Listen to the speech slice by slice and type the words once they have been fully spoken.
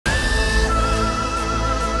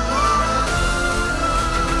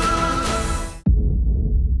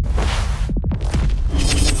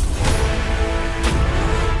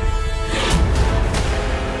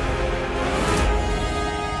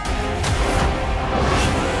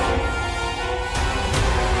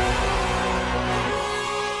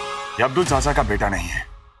ये अब्दुल चाचा का बेटा नहीं है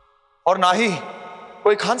और ना ही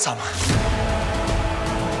कोई खानसामा।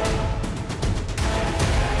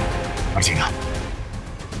 मर्जीना,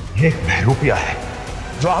 ये एक बहरूपिया है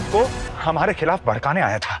जो आपको हमारे खिलाफ भड़काने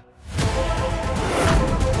आया था।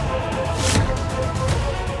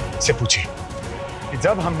 से पूछिए कि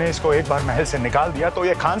जब हमने इसको एक बार महल से निकाल दिया तो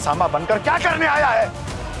ये खानसामा बनकर क्या करने आया है,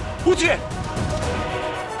 पूछिए।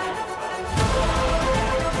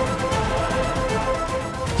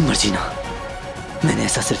 मर्जीना, मैंने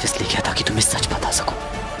ऐसा सिर्फ इसलिए किया था कि तुम्हें सच बता सकूं,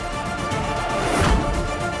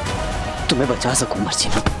 तुम्हें बचा सकूं।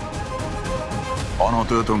 मर्जीना, कौन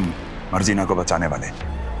होते हो तुम मर्जीना को बचाने वाले?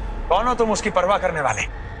 कौन हो तुम उसकी परवाह करने वाले?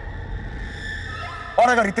 और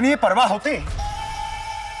अगर इतनी परवाह होती,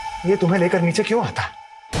 ये तुम्हें लेकर नीचे क्यों आता?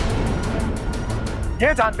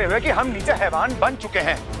 ये जानते हुए कि हम नीचे हैवान बन चुके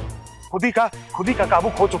हैं, खुदी का काबू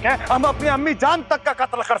खो चुके हैं, हम अपनी अम्मी जान तक का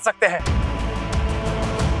कत्ल कर सकते हैं,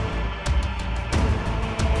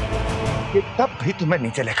 ये तब भी तुम्हें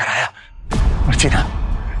नीचे लेकर आया। मर्जीना,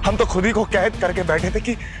 हम तो खुदी को कैद करके बैठे थे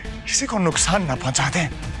कि किसी को नुकसान ना पहुंचा दें,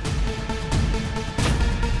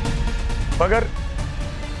 मगर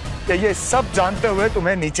ये सब जानते हुए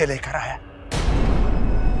तुम्हें नीचे लेकर आया।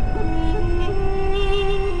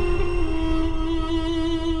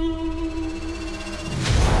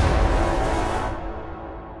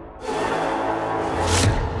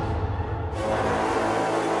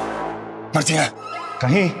 मर्जीना,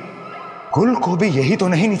 कहीं गुल को भी यही तो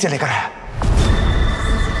नहीं नीचे लेकर आया?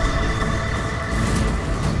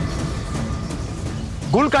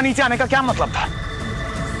 गुल का नीचे आने का क्या मतलब था?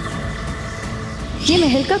 ये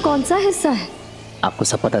महल का कौन सा हिस्सा है? आपको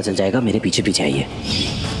सब पता चल जाएगा, मेरे पीछे पीछे आइए।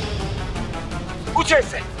 पूछे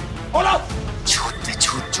इससे, बोलो।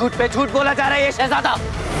 झूठ पे झूठ बोला जा रहा है ये शहजादा।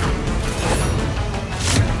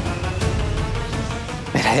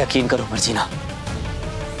 मेरा यकीन करो मर्जीना,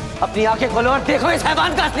 अपनी आंखें खोलो और देखो इस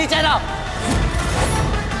हैवान का असली चेहरा।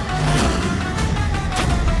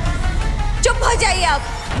 चुप हो जाइए आप।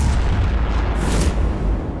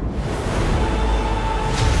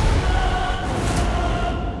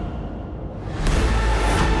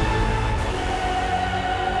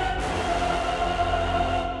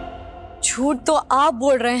 झूठ तो आप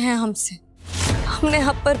बोल रहे हैं हमसे। हमने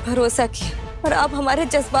आप पर भरोसा किया और आप हमारे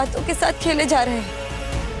जज्बातों के साथ खेले जा रहे हैं।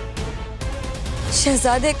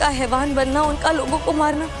 शहजादे का हैवान बनना, उनका लोगों को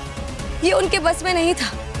मारना, ये उनके बस में नहीं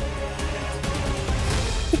था।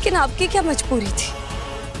 लेकिन आपकी क्या मजबूरी थी?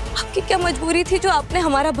 आपकी क्या मजबूरी थी जो आपने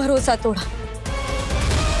हमारा भरोसा तोड़ा?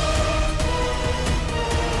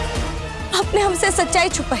 आपने हमसे सच्चाई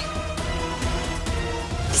छुपाई।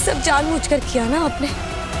 सब जानबूझकर किया ना आपने।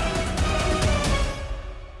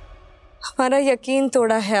 हमारा यकीन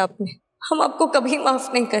तोड़ा है आपने। हम आपको कभी माफ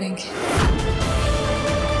नहीं करेंगे।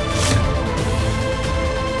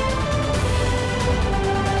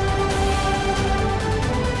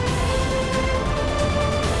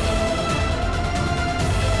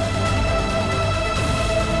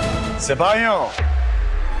 सिपाहियों,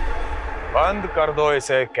 बंद कर दो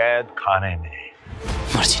इसे कैद खाने में।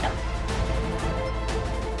 मर्जीना,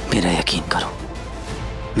 मेरा यकीन करो,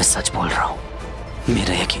 मैं सच बोल रहा हूं।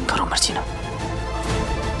 मेरा यकीन करो मर्जीना,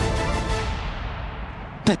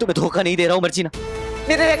 मैं तुम्हें धोखा नहीं दे रहा हूं मर्जीना।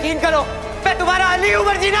 मेरा यकीन करो, मैं तुम्हारा अली हूं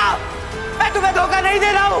मर्जीना। मैं तुम्हें धोखा नहीं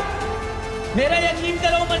दे रहा हूं। मेरा यकीन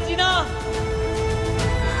करो मर्जीना।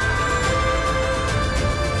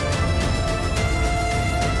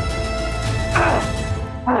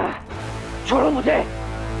 छोड़ो मुझे,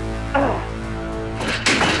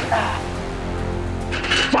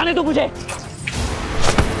 जाने दो मुझे,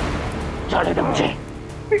 जाने दो मुझे।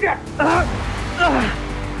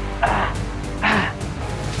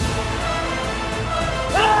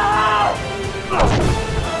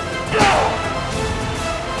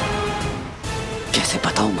 कैसे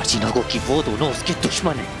बताऊं मर्जीना को कि वो दोनों उसके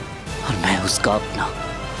दुश्मन हैं और मैं उसका अपना?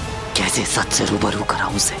 कैसे सच से रूबरू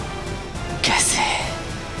कराऊं उसे? कैसे?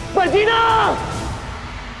 मर्जीना!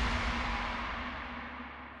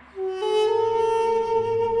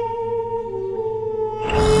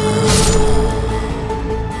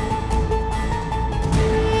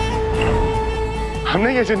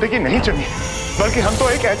 हमने ये जिंदगी नहीं चुनी, बल्कि हम तो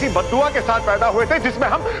एक ऐसी बद्दुआ के साथ पैदा हुए थे जिसमें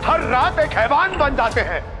हम हर रात एक हैवान बन जाते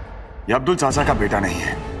हैं। ये अब्दुल चाचा का बेटा नहीं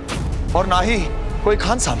है और ना ही कोई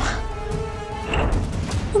खानसामा।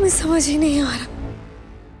 हमें समझ ही नहीं आ रहा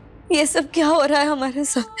ये सब क्या हो रहा है हमारे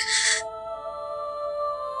साथ।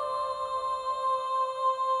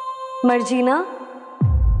 मर्जीना,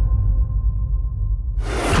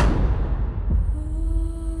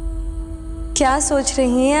 क्या सोच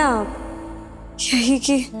रही हैं आप? यही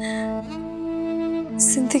कि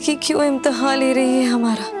जिंदगी क्यों इम्तिहान ले रही है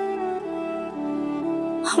हमारा?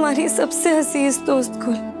 हमारी सबसे अजीज दोस्त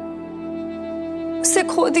को उसे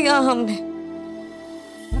खो दिया हमने।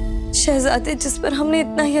 शहजादे जिस पर हमने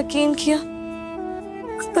इतना यकीन किया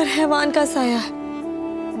उस पर हैवान का साया है।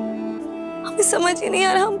 हमें समझ ही नहीं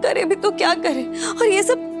आ रहा हम करें भी तो क्या करें, और ये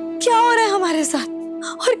सब क्या हो रहा है हमारे साथ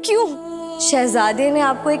और क्यों? शहजादे ने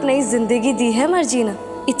आपको एक नई जिंदगी दी है मर्जीना,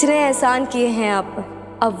 इतने एहसान किए हैं आप पर,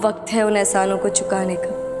 अब वक्त है उन एहसानों को चुकाने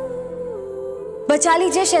का। बचा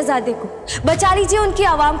लीजिए शहजादे को, बचा लीजिए उनकी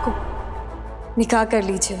आवाम को, निकाह कर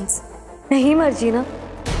लीजिए उनसे। नहीं मर्जीना,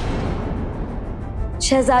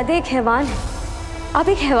 शहजादे एक हैवान है, आप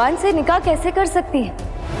एक हैवान से निकाह कैसे कर सकती हैं?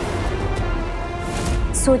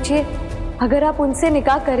 सोचिए, अगर आप उनसे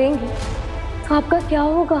निकाह करेंगी तो आपका क्या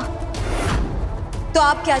होगा? तो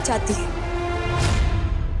आप क्या चाहती हैं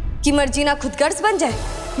कि मर्जीना खुदगर्ज बन जाए?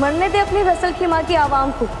 मरने दे अपनी रसल की माँ की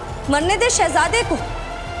आवाम को, मरने दे शहजादे को।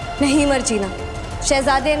 नहीं मर्जीना,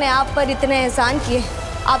 शहजादे ने आप पर इतने एहसान किए,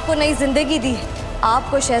 आपको नई जिंदगी दी है,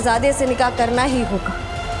 आपको शहजादे से निकाह करना ही होगा।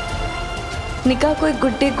 निकाह कोई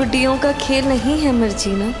गुड्डे गुड्डियों का खेल नहीं है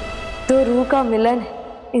मर्जीना, दो रूह का मिलन है।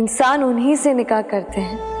 इंसान उन्हीं से निकाह करते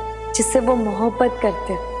हैं जिससे वो मोहब्बत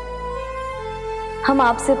करते हैं। हम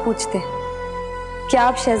आपसे पूछते हैं, क्या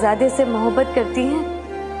आप शहजादे से मोहब्बत करती हैं?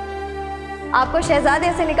 आपको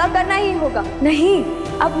शहजादे से निकाह करना ही होगा। नहीं,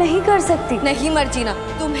 अब नहीं कर सकती। नहीं मर्जीना,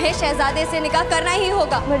 तुम्हें शहजादे से निकाह करना ही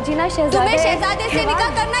होगा। मर्जीना, तुम्हें शहजादे से निकाह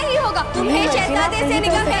करना ही होगा। तुम्हें शहजादे से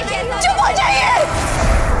निकाह करना ही होगा। चुप हो जाइए,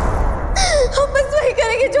 हम बस वही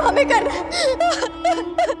करेंगे जो हमें करना है।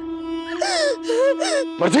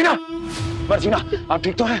 मर्जीना, मर्जीना, आप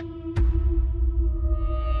ठीक तो हैं?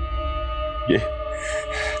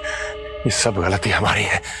 ये सब गलती हमारी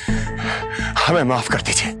है, हमें माफ कर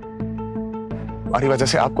दीजिए। हमारी वजह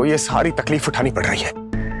से आपको ये सारी तकलीफ उठानी पड़ रही है।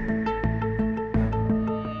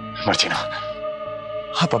 मर्जीना,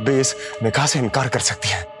 आप अब भी इस निकाह से इनकार कर सकती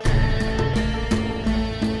हैं।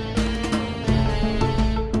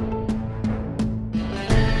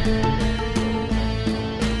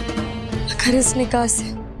 अगर इस निकाह से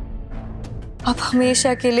आप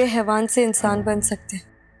हमेशा के लिए हैवान से इंसान बन सकते हैं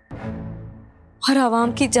और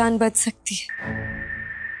आवाम की जान बच सकती है,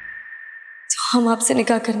 तो हम आपसे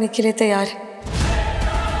निकाह करने के लिए तैयार हैं।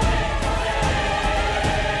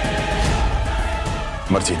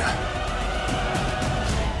 मर्जीना,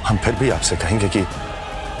 हम फिर भी आपसे कहेंगे कि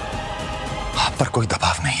आप पर कोई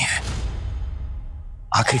दबाव नहीं है,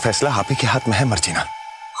 आखिरी फैसला आप ही के हाथ में है। मर्जीना,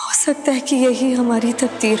 हो सकता है कि यही हमारी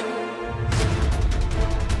तकदीर,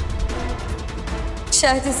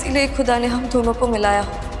 शायद इसीलिए खुदा ने हम दोनों को मिलाया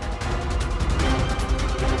हो।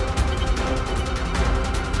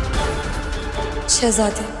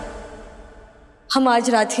 शहजादे, हम आज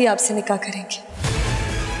रात ही आपसे निकाह करेंगे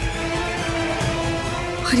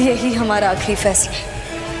और यही हमारा आखिरी फैसला है।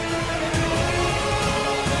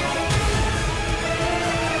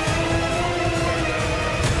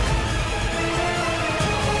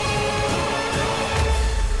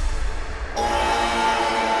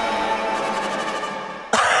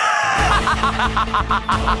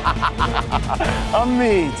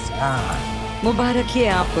 अम्मी, मुबारक है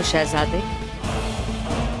आपको शहजादे।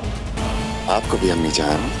 आपको भी अम्मी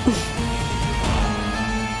जान।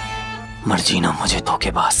 मर्जीना मुझे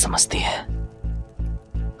धोखेबाज समझती है,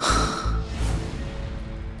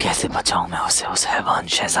 कैसे बचाऊं मैं उसे उस हैवान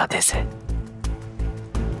शहजादे से?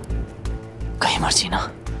 कहीं मर्जीना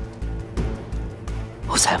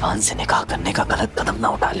उस हैवान से निकाह करने का गलत कदम ना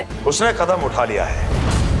उठा ले। उसने कदम उठा लिया है।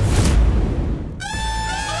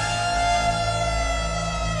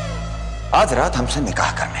 आज रात हमसे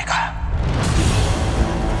निकाह करने का,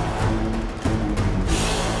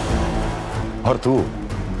 और तू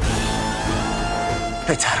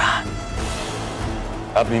बेचारा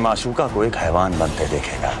अपनी माशूका को एक हैवान बनते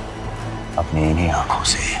देखेगा अपनी इन्हीं आंखों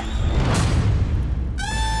से।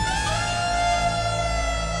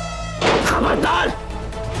 खबरदार,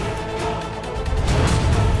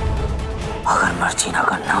 अगर मर्जीना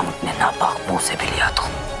का नाम अपने नापाक मुंह से भी लिया तो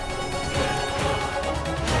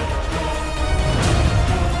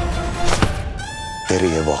तेरी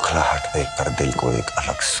ये बौखलाहट देखकर दिल को एक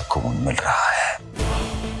अलग सुकून मिल रहा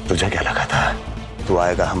है। तुझे क्या लगा था तू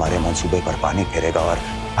आएगा, हमारे मंसूबे पर पानी फेरेगा और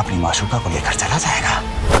अपनी माशूका को लेकर चला जाएगा?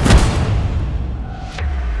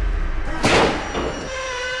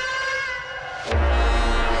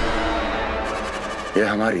 ये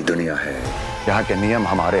हमारी दुनिया है, यहाँ के नियम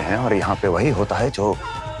हमारे हैं और यहाँ पे वही होता है जो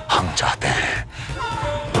हम चाहते हैं।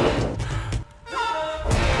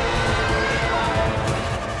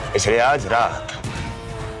 इसलिए आज रात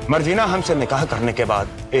मर्जीना हमसे निकाह करने के बाद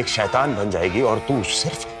एक शैतान बन जाएगी और तू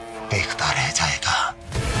सिर्फ देखता रह जाएगा।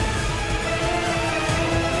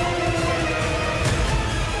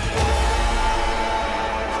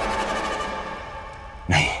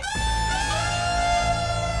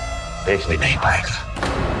 देख भी नहीं पाएगा।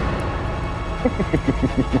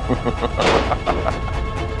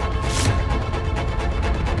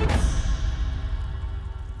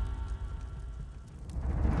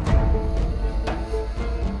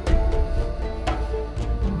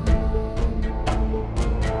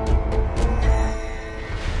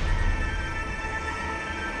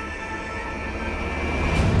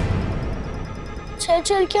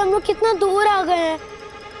 चल के हम लोग कितना दूर आ गए हैं,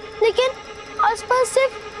 लेकिन आसपास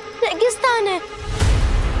सिर्फ रेगिस्तान है।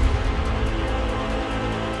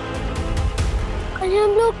 कहीं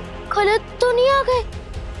हम लोग गलत तो नहीं आ गए?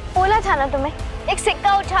 बोला था ना तुम्हें, एक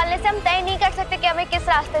सिक्का उछालने से हम तय नहीं कर सकते कि हमें किस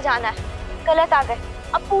रास्ते जाना है। गलत आ गए,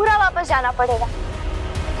 अब पूरा वापस जाना पड़ेगा।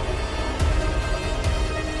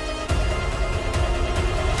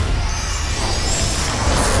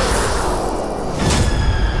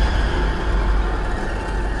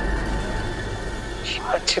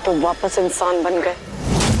 बच्चे तो वापस इंसान बन गए।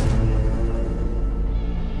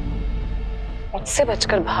 मुझसे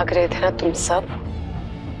बचकर भाग रहे थे ना तुम सब,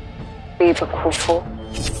 बेवकूफो।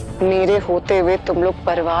 मेरे होते हुए तुम लोग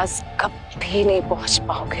परवाज कभी नहीं पहुंच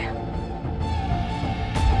पाओगे।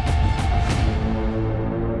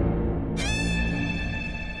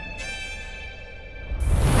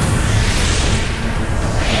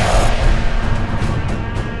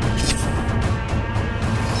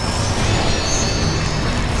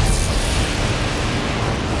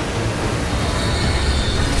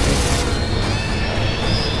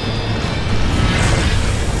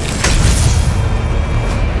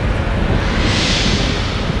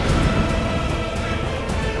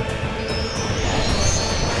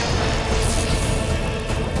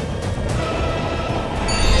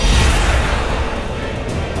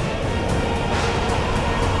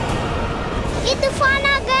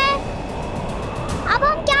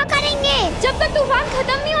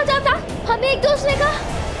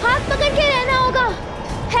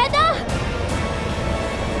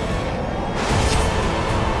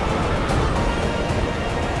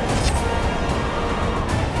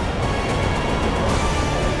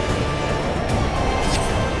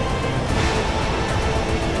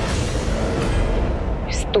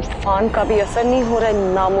 तूफान का भी असर नहीं हो रहा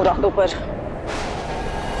है नामुरादों पर।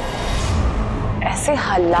 ऐसे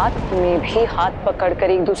हालात में भी हाथ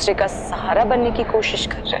पकड़कर एक दूसरे का सहारा बनने की कोशिश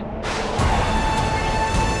कर रहे हैं।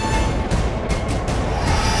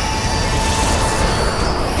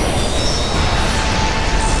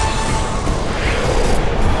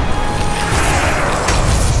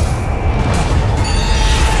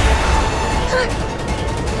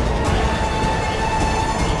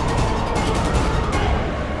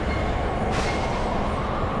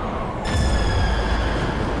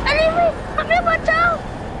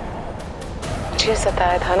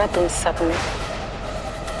 सताया था ना तुम सब ने,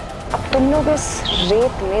 अब तुम लोग इस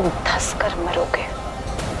रेत में धंस कर मरोगे।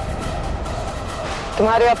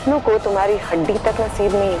 तुम्हारे अपनों को तुम्हारी हड्डी तक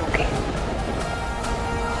नसीब नहीं होगी।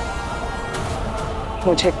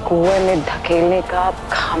 मुझे कुएं में धकेलने का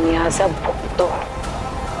खामियाजा भुगतो।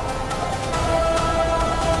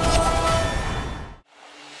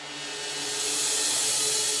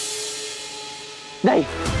 नहीं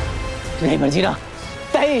नहीं मर्जीना,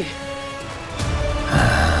 नहीं।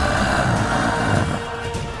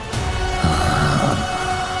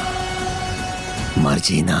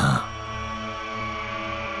 मर्जीना,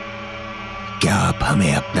 क्या आप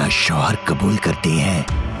हमें अपना शौहर कबूल करती हैं?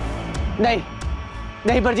 नहीं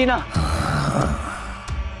नहीं मर्जीना,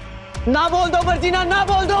 ना बोल दो मर्जीना, ना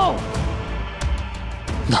बोल दो,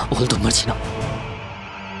 ना बोल दो मर्जीना।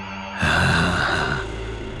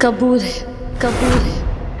 कबूल है, कबूल है,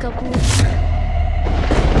 कबूल है।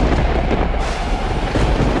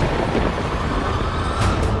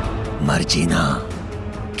 मर्जीना,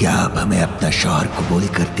 क्या आप हमें अपना शौहर कबूल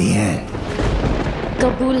करती हैं?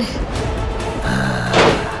 कबूल है।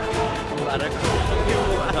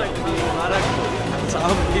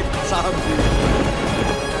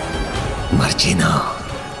 मर्जीना,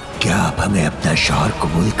 क्या आप हमें अपना शौहर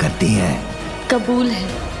कबूल करती हैं? कबूल है।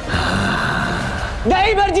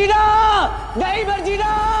 नहीं मर्जीना, नहीं मर्जीना।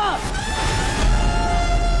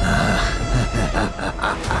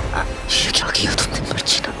 ये क्या किया तुमने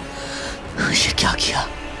मर्जीना? ये क्या किया?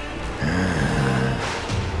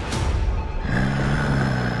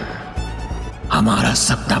 हमारा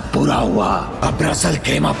सपना पूरा हुआ। अब रसल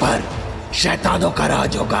खेमा पर शैतानों का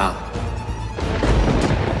राज होगा।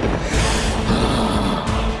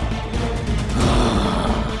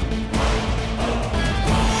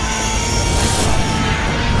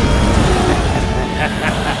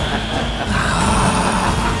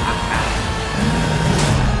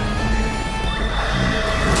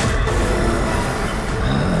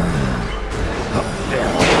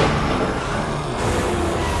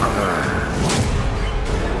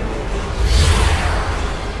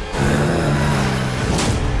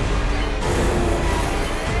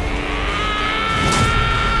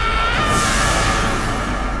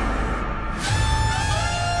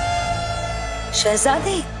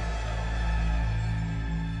 शहजादे,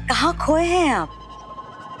 कहाँ खोए हैं आप?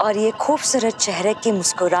 और ये खूबसूरत चेहरे की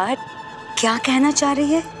मुस्कुराहट क्या कहना चाह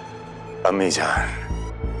रही है? अम्मी जान,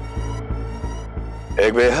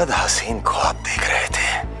 एक बेहद हसीन ख्वाब देख रहे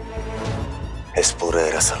थे। इस पूरे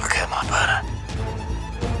रसल खेमा पर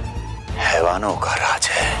हैवानों का राज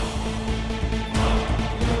है।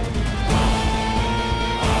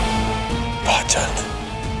 बहुत जल्द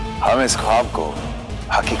हम इस ख्वाब को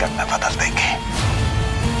हकीकत में बदल देंगे।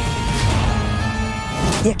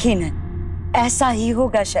 यकीनन ऐसा ही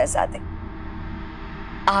होगा शहजादे।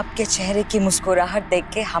 आपके चेहरे की मुस्कुराहट देख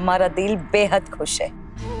के हमारा दिल बेहद खुश है।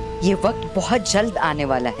 ये वक्त बहुत जल्द आने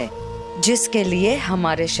वाला है जिसके लिए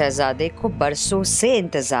हमारे शहजादे को बरसों से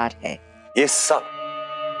इंतजार है। ये सब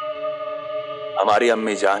हमारी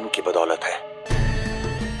अम्मी जान की बदौलत है।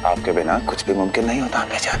 आपके बिना कुछ भी मुमकिन नहीं होता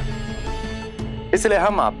अम्मी जान। इसलिए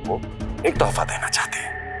हम आपको एक तोहफा देना चाहते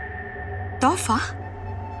हैं। तोहफा?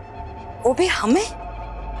 वो भी हमें?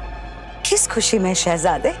 किस खुशी में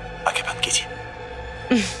शहजादे? आंखें बंद कीजिए।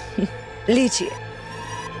 लीजिए।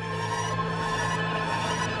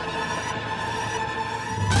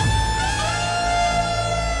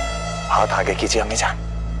 हाथ आगे कीजिए अम्मी जान।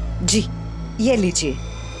 जी, ये लीजिए।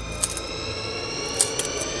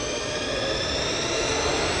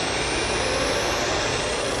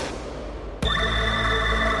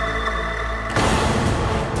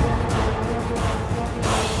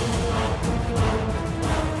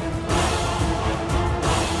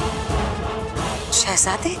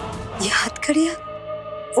 शहजादे, ये हथकड़ियां,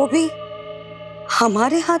 वो भी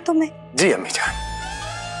हमारे हाथों में? जी अम्मी जान,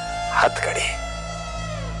 हथकड़ी।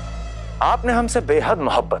 आपने हमसे बेहद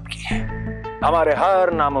मोहब्बत की है। हमारे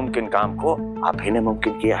हर नामुमकिन काम को आप ही ने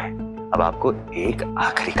मुमकिन किया है। अब आपको एक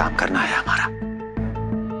आखिरी काम करना है हमारा।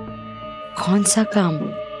 कौन सा काम?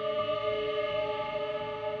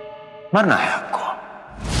 मरना है आपको।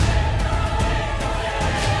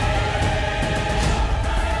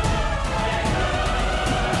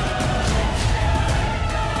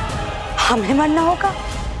 हमें मरना होगा?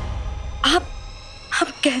 आप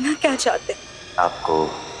कहना क्या चाहते? आपको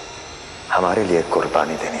हमारे लिए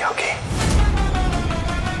कुर्बानी देनी होगी।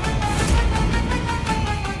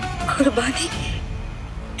 कुर्बानी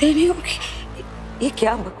देनी होगी? ये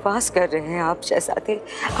क्या बकवास कर रहे हैं आप शहजादे?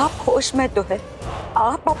 आप होश में तो है?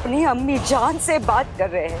 आप अपनी अम्मी जान से बात कर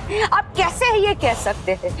रहे हैं। आप कैसे ये कह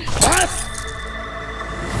सकते हैं?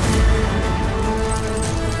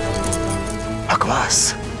 बकवास?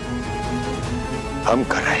 हम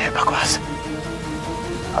कर रहे हैं बकवास?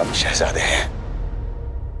 हम शहजादे हैं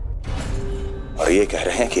और ये कह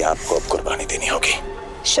रहे हैं कि आपको अब कुर्बानी देनी होगी।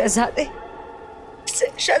 शहजादे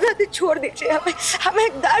छोड़ दीजिए, हमें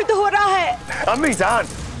दर्द हो रहा है। अम्मी जान,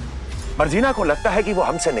 मर्जीना को लगता है कि वो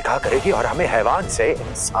हमसे निकाह करेगी और हमें हैवान से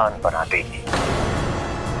इंसान बना देगी।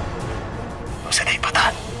 उसे नहीं पता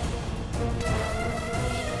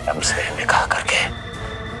हमसे निकाह करके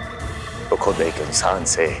तो खुद एक इंसान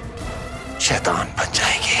से शैतान बन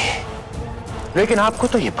जाएगी। लेकिन आपको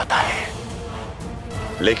तो ये पता है।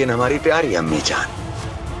 लेकिन हमारी प्यारी अम्मी जान,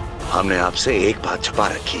 हमने आपसे एक बात छुपा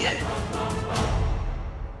रखी है।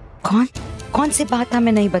 कौन सी बात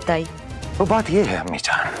हमें नहीं बताई? वो बात ये है अम्मी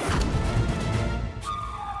जान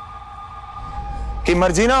कि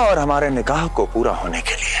मर्जीना और हमारे निकाह को पूरा होने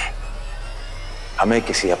के लिए हमें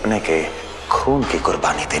किसी अपने के खून की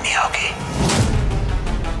कुर्बानी देनी होगी।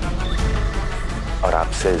 और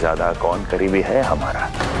आपसे ज्यादा कौन करीबी है हमारा?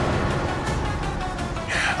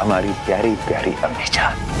 हमारी प्यारी प्यारी अम्मी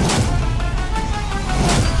जान।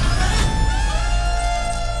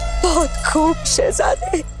 बहुत खूब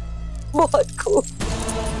शहजादे, बहुत खूब।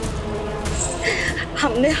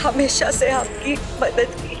 हमने हमेशा से आपकी मदद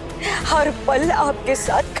की, हर पल आपके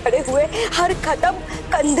साथ खड़े हुए, हर कदम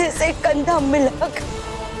कंधे से कंधा मिलाकर,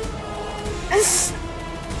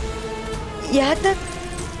 यहाँ तक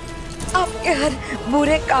आपके हर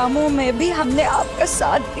बुरे कामों में भी हमने आपका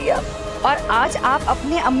साथ दिया। और आज आप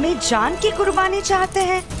अपनी अम्मी जान की कुर्बानी चाहते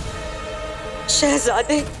हैं?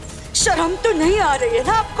 शहजादे, शर्म तो नहीं आ रही है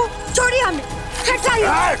ना आपको? छोड़िए हमें,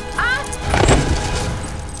 हटाइए।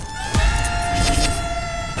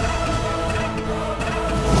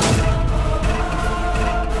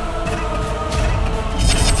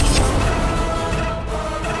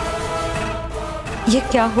 ये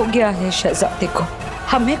क्या हो गया है शहजादे को?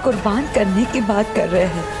 हमें कुर्बान करने की बात कर रहे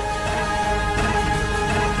हैं।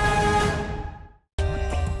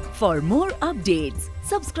 For more updates,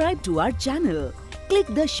 subscribe to our channel,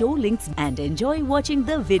 click the show links and enjoy watching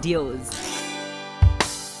the videos.